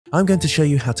I'm going to show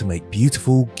you how to make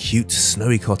beautiful, cute,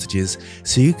 snowy cottages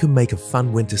so you can make a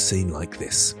fun winter scene like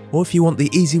this. Or if you want the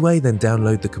easy way, then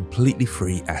download the completely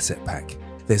free asset pack.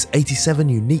 There's 87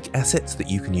 unique assets that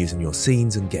you can use in your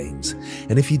scenes and games.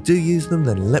 And if you do use them,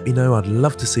 then let me know. I'd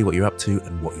love to see what you're up to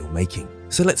and what you're making.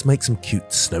 So let's make some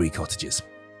cute, snowy cottages.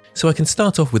 So I can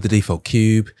start off with the default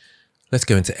cube. Let's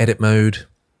go into edit mode,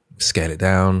 scale it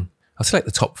down. I'll select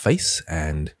the top face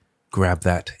and grab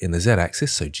that in the Z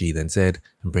axis, so G then Z,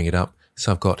 and bring it up. So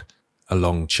I've got a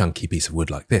long chunky piece of wood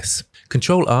like this.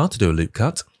 Control R to do a loop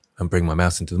cut and bring my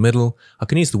mouse into the middle. I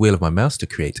can use the wheel of my mouse to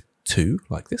create two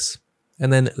like this,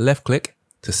 and then left click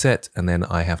to set, and then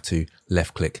I have to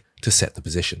left click to set the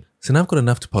position. So now I've got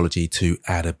enough topology to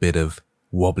add a bit of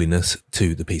wobbliness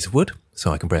to the piece of wood.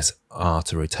 So I can press R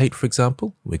to rotate, for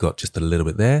example. We've got just a little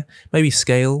bit there. Maybe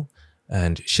scale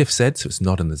and Shift Z so it's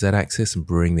not in the Z axis and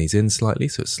bring these in slightly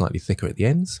so it's slightly thicker at the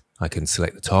ends. I can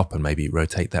select the top and maybe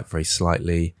rotate that very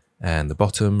slightly, and the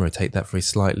bottom, rotate that very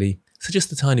slightly. So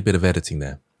just a tiny bit of editing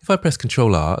there. If I press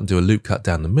Control R and do a loop cut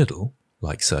down the middle,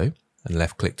 like so, and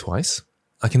left click twice,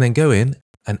 I can then go in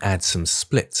and add some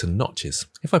splits and notches.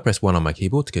 If I press 1 on my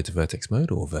keyboard to go to vertex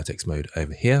mode, or vertex mode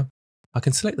over here, I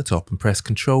can select the top and press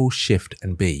Control, Shift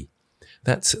and B.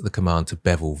 That's the command to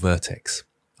bevel vertex.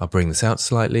 I'll bring this out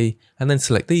slightly and then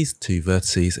select these two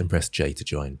vertices and press J to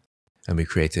join. And we've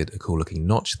created a cool looking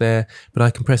notch there, but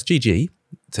I can press GG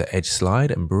to edge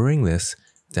slide and bring this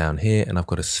down here, and I've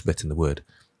got a split in the wood.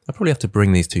 I probably have to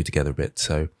bring these two together a bit,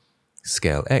 so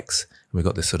scale X, and we've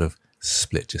got this sort of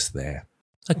split just there.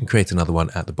 I can create another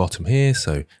one at the bottom here,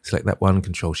 so select that one,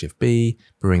 Control Shift B,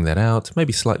 bring that out,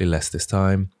 maybe slightly less this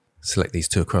time. Select these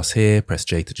two across here, press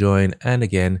J to join, and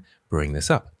again, bring this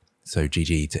up. So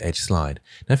GG to edge slide.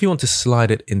 Now if you want to slide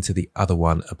it into the other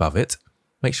one above it,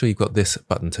 make sure you've got this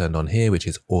button turned on here, which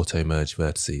is auto merge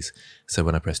vertices. So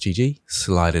when I press GG,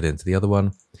 slide it into the other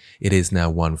one, it is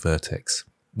now one vertex.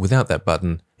 Without that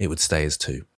button, it would stay as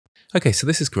two. Okay, so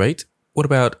this is great. What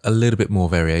about a little bit more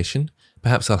variation?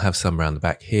 Perhaps I'll have some around the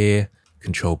back here.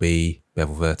 Control B,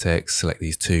 bevel vertex, select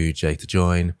these two, J to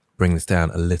join. Bring this down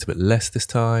a little bit less this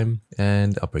time,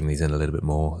 and I'll bring these in a little bit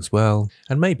more as well.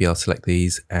 And maybe I'll select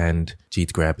these and G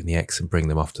to grab in the X and bring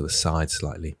them off to the side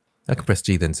slightly. I can press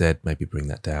G then Z, maybe bring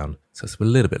that down so it's a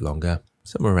little bit longer,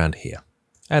 somewhere around here.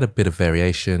 Add a bit of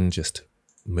variation, just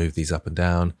move these up and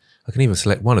down. I can even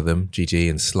select one of them, GG,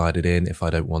 and slide it in if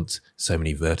I don't want so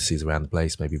many vertices around the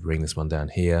place. Maybe bring this one down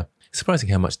here. It's surprising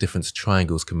how much difference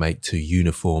triangles can make to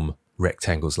uniform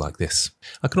rectangles like this.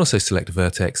 I can also select a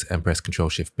vertex and press Control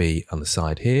Shift B on the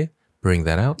side here, bring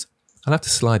that out. I'll have to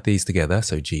slide these together,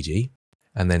 so GG,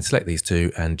 and then select these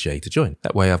two and J to join.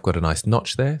 That way I've got a nice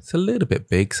notch there. It's a little bit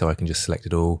big, so I can just select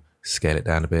it all, scale it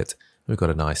down a bit. We've got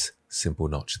a nice simple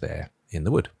notch there in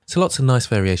the wood. So lots of nice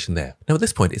variation there. Now at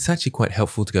this point, it's actually quite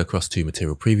helpful to go across to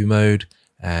material preview mode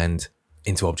and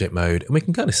into object mode, and we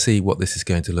can kind of see what this is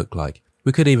going to look like.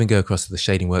 We could even go across to the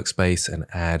shading workspace and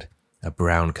add a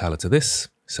brown color to this,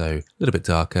 so a little bit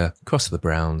darker, across to the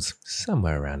browns,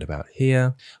 somewhere around about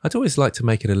here. I'd always like to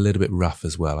make it a little bit rough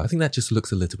as well. I think that just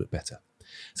looks a little bit better.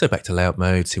 So back to layout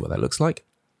mode, see what that looks like.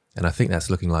 And I think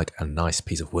that's looking like a nice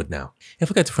piece of wood now.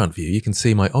 If I go to front view, you can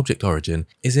see my object origin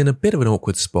is in a bit of an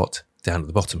awkward spot down at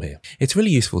the bottom here. It's really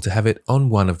useful to have it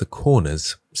on one of the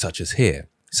corners, such as here.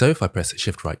 So if I press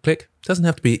Shift right click, doesn't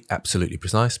have to be absolutely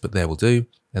precise, but there will do.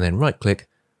 And then right click,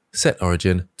 set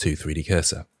origin to 3D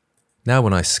cursor. Now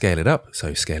when I scale it up,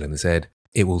 so scale in the Z,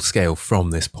 it will scale from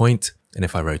this point, and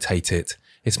if I rotate it,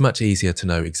 it's much easier to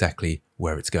know exactly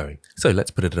where it's going. So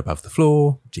let's put it above the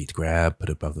floor, G to grab, put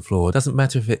it above the floor. It doesn't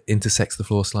matter if it intersects the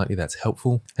floor slightly, that's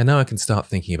helpful. And now I can start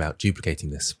thinking about duplicating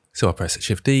this. So I'll press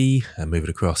Shift D and move it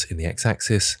across in the X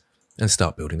axis and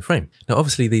start building the frame. Now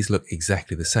obviously these look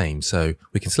exactly the same, so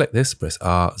we can select this, press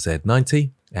R,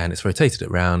 Z90, and it's rotated it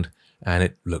round, and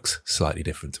it looks slightly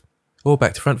different. Or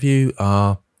back to front view,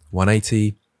 R,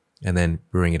 180, and then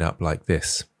bring it up like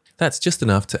this. That's just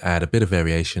enough to add a bit of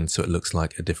variation so it looks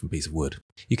like a different piece of wood.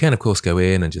 You can of course go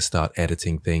in and just start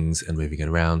editing things and moving it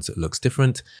around so it looks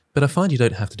different, but I find you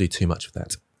don't have to do too much of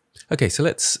that. Okay, so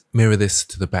let's mirror this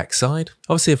to the back side.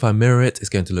 Obviously if I mirror it, it's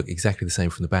going to look exactly the same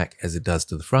from the back as it does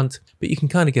to the front, but you can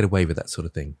kind of get away with that sort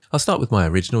of thing. I'll start with my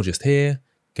original just here,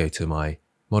 go to my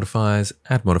modifiers,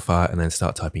 add modifier, and then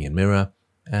start typing in mirror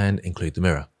and include the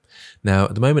mirror. Now,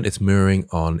 at the moment, it's mirroring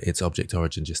on its object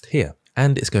origin just here,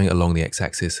 and it's going along the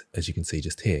x-axis, as you can see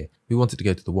just here. We want it to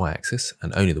go to the y-axis,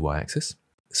 and only the y-axis.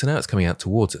 So now it's coming out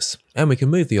towards us, and we can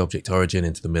move the object origin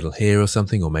into the middle here or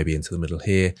something, or maybe into the middle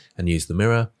here and use the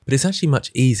mirror, but it's actually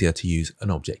much easier to use an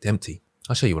object empty.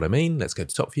 I'll show you what I mean. Let's go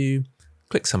to top view,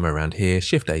 click somewhere around here,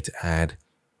 Shift A to add,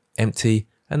 empty,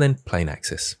 and then plane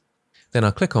axis. Then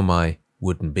I'll click on my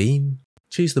wooden beam,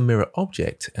 choose the mirror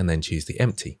object, and then choose the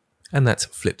empty. And that's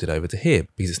flipped it over to here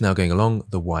because it's now going along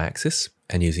the y-axis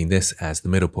and using this as the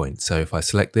middle point. So if I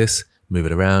select this, move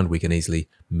it around, we can easily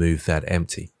move that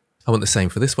empty. I want the same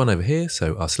for this one over here,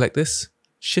 so I'll select this,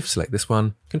 shift select this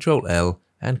one, Control L,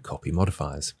 and copy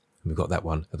modifiers. And we've got that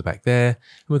one at the back there,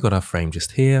 and we've got our frame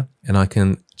just here, and I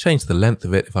can change the length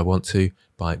of it if I want to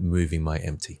by moving my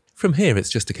empty. From here, it's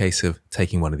just a case of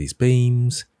taking one of these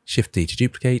beams, Shift D to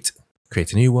duplicate,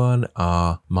 create a new one,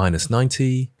 R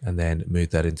 -90, and then move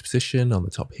that into position on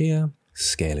the top here,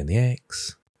 scale in the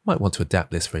X. Might want to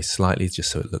adapt this very slightly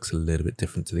just so it looks a little bit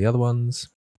different to the other ones.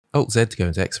 Alt Z to go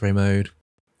into X-ray mode,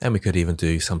 and we could even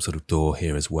do some sort of door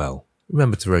here as well.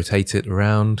 Remember to rotate it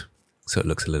around so it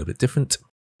looks a little bit different.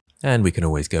 And we can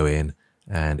always go in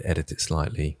and edit it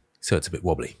slightly so it's a bit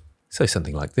wobbly. So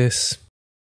something like this,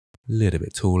 a little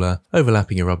bit taller.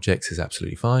 Overlapping your objects is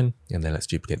absolutely fine. And then let's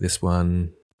duplicate this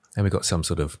one. And we've got some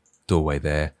sort of doorway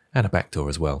there and a back door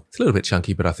as well. It's a little bit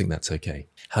chunky, but I think that's okay.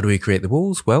 How do we create the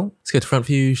walls? Well, let's go to front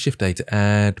view, Shift A to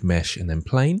add, mesh, and then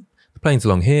plane. The plane's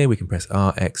along here. We can press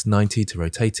RX90 to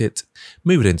rotate it,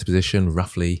 move it into position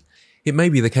roughly. It may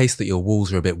be the case that your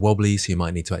walls are a bit wobbly, so you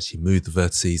might need to actually move the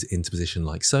vertices into position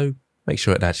like so. Make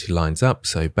sure it actually lines up.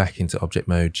 So back into object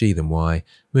mode, G then Y,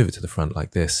 move it to the front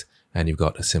like this, and you've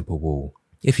got a simple wall.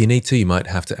 If you need to, you might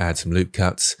have to add some loop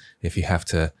cuts. If you have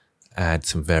to add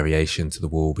some variation to the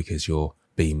wall because your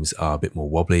beams are a bit more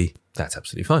wobbly, that's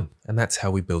absolutely fine. And that's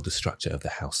how we build the structure of the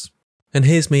house. And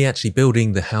here's me actually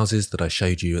building the houses that I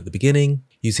showed you at the beginning,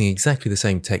 using exactly the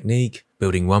same technique,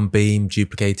 building one beam,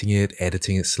 duplicating it,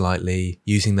 editing it slightly,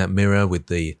 using that mirror with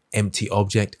the empty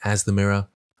object as the mirror.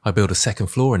 I build a second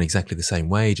floor in exactly the same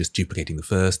way, just duplicating the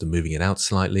first and moving it out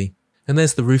slightly. And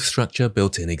there's the roof structure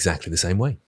built in exactly the same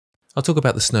way. I'll talk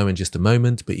about the snow in just a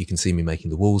moment, but you can see me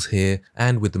making the walls here,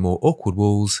 and with the more awkward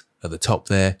walls at the top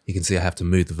there, you can see I have to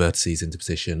move the vertices into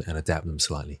position and adapt them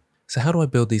slightly. So how do I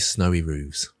build these snowy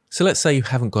roofs? So let's say you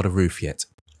haven't got a roof yet.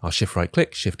 I'll shift right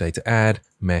click, Shift A to add,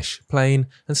 mesh, plane,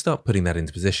 and start putting that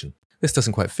into position. This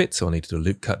doesn't quite fit, so I need to do a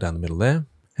loop cut down the middle there.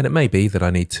 And it may be that I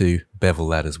need to bevel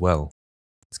that as well.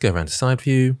 Let's go around to side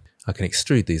view. I can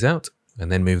extrude these out and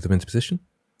then move them into position.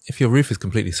 If your roof is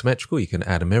completely symmetrical, you can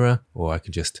add a mirror, or I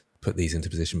can just put these into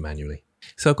position manually.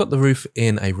 So I've got the roof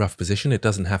in a rough position. It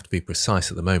doesn't have to be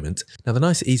precise at the moment. Now the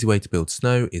nice easy way to build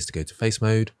snow is to go to face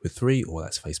mode with 3, or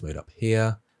that's face mode up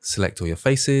here. Select all your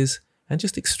faces and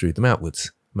just extrude them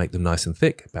outwards. Make them nice and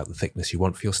thick, about the thickness you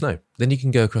want for your snow. Then you can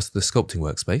go across to the sculpting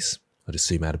workspace. I'll just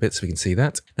zoom out a bit so we can see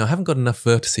that. Now I haven't got enough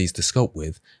vertices to sculpt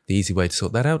with. The easy way to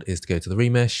sort that out is to go to the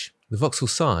remesh. The voxel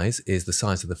size is the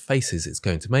size of the faces it's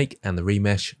going to make, and the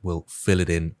remesh will fill it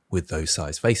in with those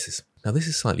size faces. Now this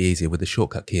is slightly easier with the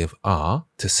shortcut key of R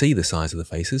to see the size of the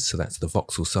faces. So that's the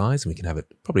voxel size, and we can have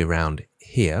it probably around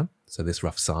here. So this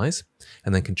rough size,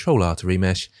 and then Control R to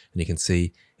remesh, and you can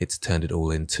see it's turned it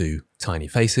all into tiny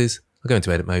faces. I'll go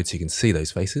into edit mode so you can see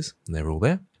those faces, and they're all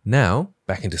there. Now,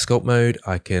 back into sculpt mode,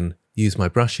 I can use my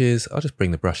brushes. I'll just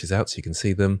bring the brushes out so you can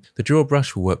see them. The draw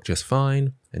brush will work just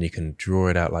fine, and you can draw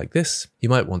it out like this. You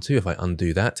might want to, if I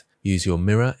undo that, use your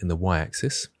mirror in the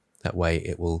y-axis. That way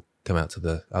it will come out to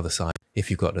the other side if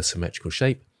you've got a symmetrical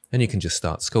shape, and you can just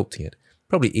start sculpting it.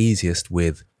 Probably easiest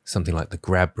with something like the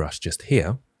grab brush just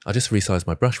here. I'll just resize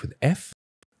my brush with F.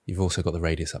 You've also got the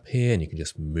radius up here, and you can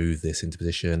just move this into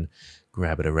position,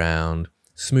 grab it around,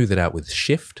 smooth it out with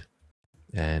Shift,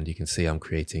 and you can see I'm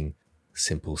creating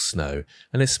simple snow.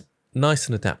 And it's nice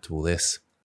and adaptable, this.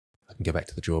 I can go back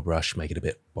to the draw brush, make it a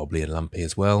bit wobbly and lumpy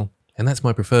as well. And that's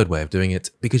my preferred way of doing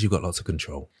it because you've got lots of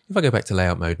control. If I go back to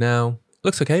layout mode now, it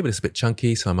looks okay, but it's a bit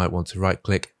chunky, so I might want to right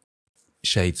click,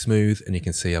 shade smooth, and you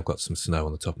can see I've got some snow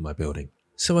on the top of my building.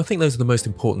 So I think those are the most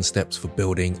important steps for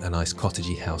building a nice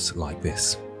cottagey house like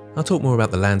this. I'll talk more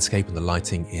about the landscape and the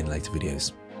lighting in later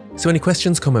videos. So any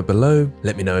questions, comment below.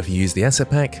 Let me know if you use the asset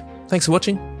pack. Thanks for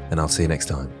watching, and I'll see you next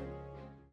time.